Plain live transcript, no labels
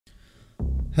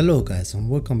Hello guys and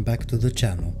welcome back to the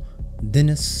channel.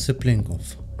 Denis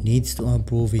Cyplenkov needs to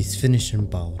improve his finishing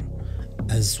power.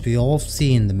 As we all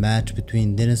see in the match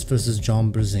between Denis versus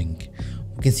brzenk,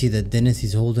 we can see that Denis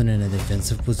is holding in a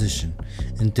defensive position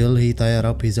until he tired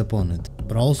up his opponent.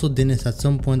 But also Denis at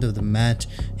some point of the match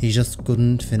he just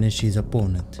couldn't finish his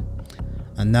opponent.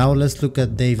 And now let's look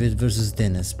at David versus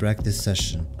Denis practice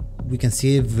session. We can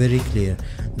see it very clear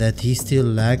that he still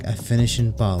lack a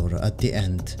finishing power at the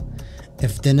end.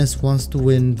 If Denis wants to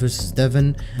win versus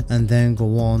Devon and then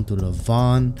go on to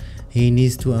Levan, he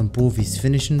needs to improve his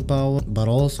finishing power, but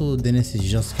also Denis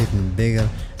is just getting bigger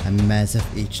and massive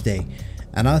each day.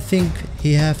 And I think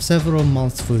he have several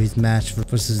months for his match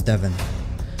versus Devon.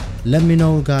 Let me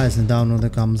know guys down in the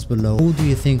comments below, who do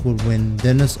you think will win,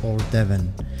 Denis or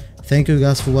Devon? Thank you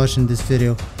guys for watching this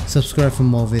video. Subscribe for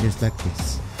more videos like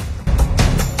this.